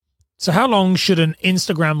So how long should an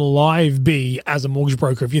Instagram live be as a mortgage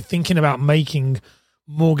broker? If you're thinking about making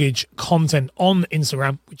mortgage content on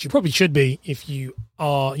Instagram, which you probably should be if you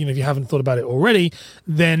are, if you haven't thought about it already,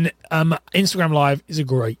 then Instagram Live is a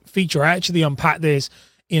great feature. I actually unpacked this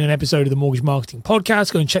in an episode of the Mortgage Marketing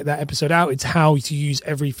Podcast. Go and check that episode out. It's how to use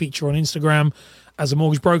every feature on Instagram as a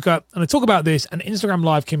mortgage broker. And I talk about this, and Instagram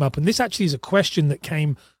Live came up. And this actually is a question that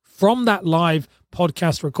came from that live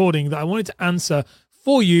podcast recording that I wanted to answer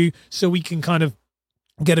for you so we can kind of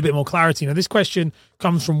get a bit more clarity. Now, this question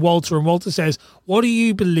comes from Walter, and Walter says, what do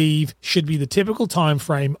you believe should be the typical time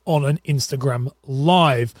frame on an Instagram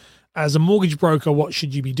Live? As a mortgage broker, what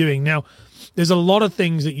should you be doing? Now, there's a lot of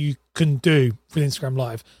things that you can do with Instagram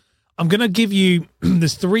Live. I'm going to give you,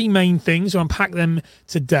 there's three main things, so unpack them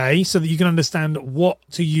today so that you can understand what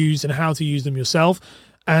to use and how to use them yourself,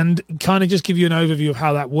 and kind of just give you an overview of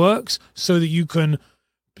how that works so that you can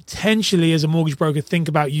potentially, as a mortgage broker, think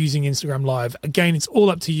about using Instagram Live. Again, it's all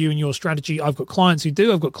up to you and your strategy. I've got clients who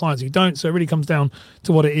do, I've got clients who don't. So it really comes down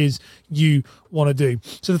to what it is you want to do.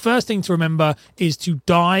 So the first thing to remember is to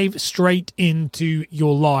dive straight into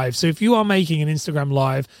your live. So if you are making an Instagram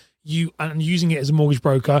Live and using it as a mortgage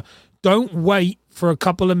broker, don't wait for a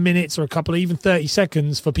couple of minutes or a couple of even 30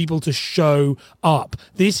 seconds for people to show up.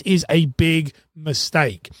 This is a big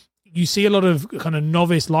mistake. You see a lot of kind of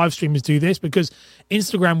novice live streamers do this because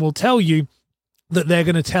Instagram will tell you that they're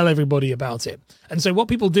going to tell everybody about it. And so what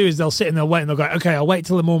people do is they'll sit and they'll wait and they'll go, okay, I'll wait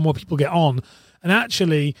till the more and more people get on. And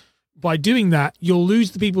actually, by doing that, you'll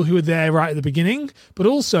lose the people who are there right at the beginning. But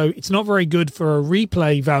also, it's not very good for a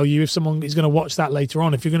replay value if someone is going to watch that later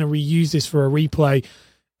on. If you're going to reuse this for a replay,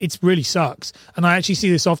 it really sucks. And I actually see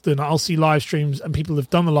this often. I'll see live streams and people have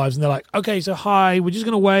done the lives and they're like, okay, so hi, we're just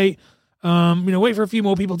going to wait. Wait for a few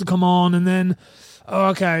more people to come on and then,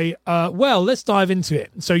 well, let's dive into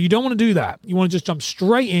it. So you don't want to do that. You want to just jump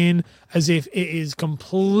straight in as if it is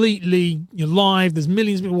completely live. There's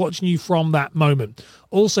millions of people watching you from that moment.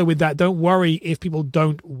 Also with that, don't worry if people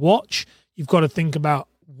don't watch. You've got to think about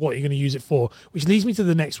what you're going to use it for, which leads me to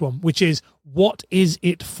the next one, which is, what is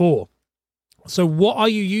it for? So what are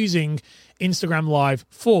you using Instagram Live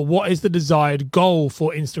for? What is the desired goal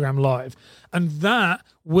for Instagram Live? And that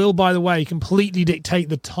will, by the way, completely dictate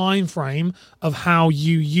the time frame of how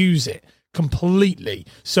you use it completely.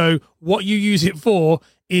 So what you use it for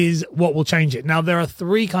is what will change it. Now, there are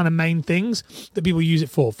three kind of main things that people use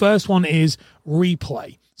it for. First one is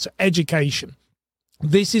replay. So education.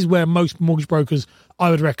 This is where most mortgage brokers,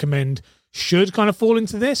 I would recommend, should kind of fall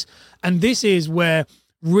into this. And this is where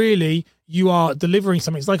really you are delivering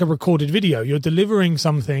something. It's like a recorded video. You're delivering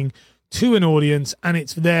something to an audience and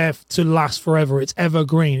it's there to last forever. It's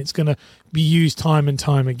evergreen. It's going to be used time and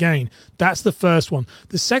time again. That's the first one.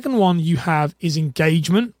 The second one you have is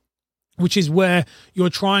engagement, which is where you're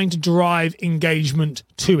trying to drive engagement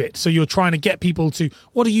to it. So you're trying to get people to,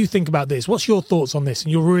 what do you think about this? What's your thoughts on this?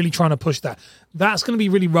 And you're really trying to push that. That's going to be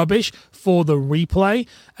really rubbish for the replay.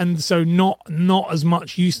 And so not as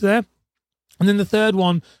much use there. And then the third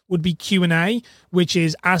one would be Q&A, which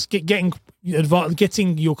is getting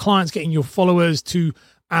your clients, getting your followers to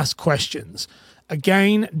ask questions.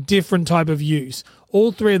 Again, different type of use.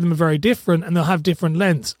 All three of them are very different and they'll have different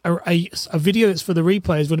lengths. A video that's for the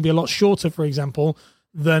replay is going to be a lot shorter, for example,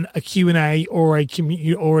 than a Q&A or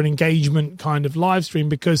an engagement kind of live stream,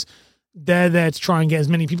 because they're there to try and get as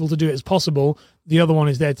many people to do it as possible. The other one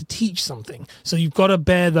is there to teach something. So you've got to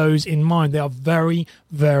bear those in mind. They are very,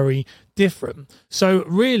 very different. So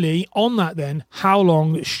really, on that then, how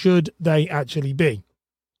long should they actually be?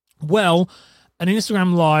 Well, an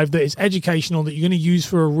Instagram Live that is educational, that you're going to use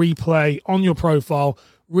for a replay on your profile,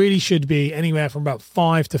 really should be anywhere from about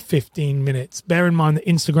 5 to 15 minutes. Bear in mind that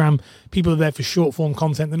Instagram, people are there for short form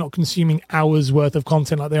content. They're not consuming hours worth of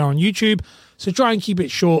content like they are on YouTube. So try and keep it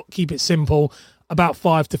short, keep it simple, about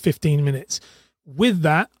 5 to 15 minutes. With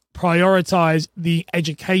that, prioritize the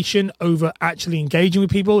education over actually engaging with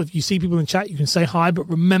people. If you see people in chat, you can say hi, but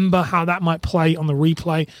remember how that might play on the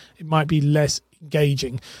replay. It might be less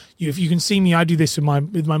engaging. If you can see me, I do this with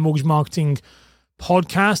my mortgage marketing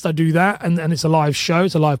podcast. I do that, and it's a live show,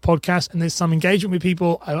 it's a live podcast, and there's some engagement with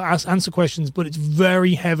people. I answer questions, but it's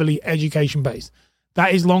very heavily education based.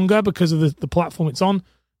 That is longer because of the platform it's on,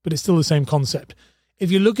 but it's still the same concept.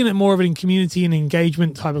 If you're looking at more of a community and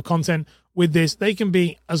engagement type of content with this, they can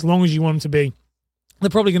be as long as you want them to be. They're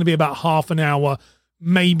probably going to be about half an hour,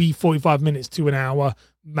 maybe 45 minutes to an hour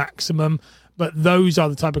maximum. But those are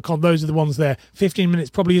the type of those are the ones there. 15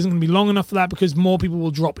 minutes probably isn't going to be long enough for that because more people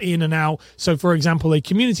will drop in and out. So, for example, a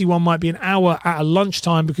community one might be an hour at a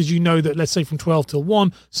lunchtime because you know that, let's say, from 12 till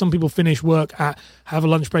 1, some people finish work have a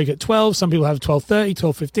lunch break at 12, some people have 12:30,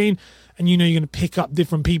 12:15, and you know you're going to pick up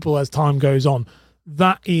different people as time goes on.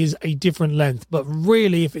 That is a different length. But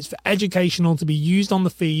really, if it's for educational to be used on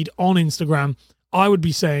the feed on Instagram, I would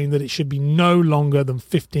be saying that it should be no longer than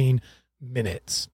 15 minutes.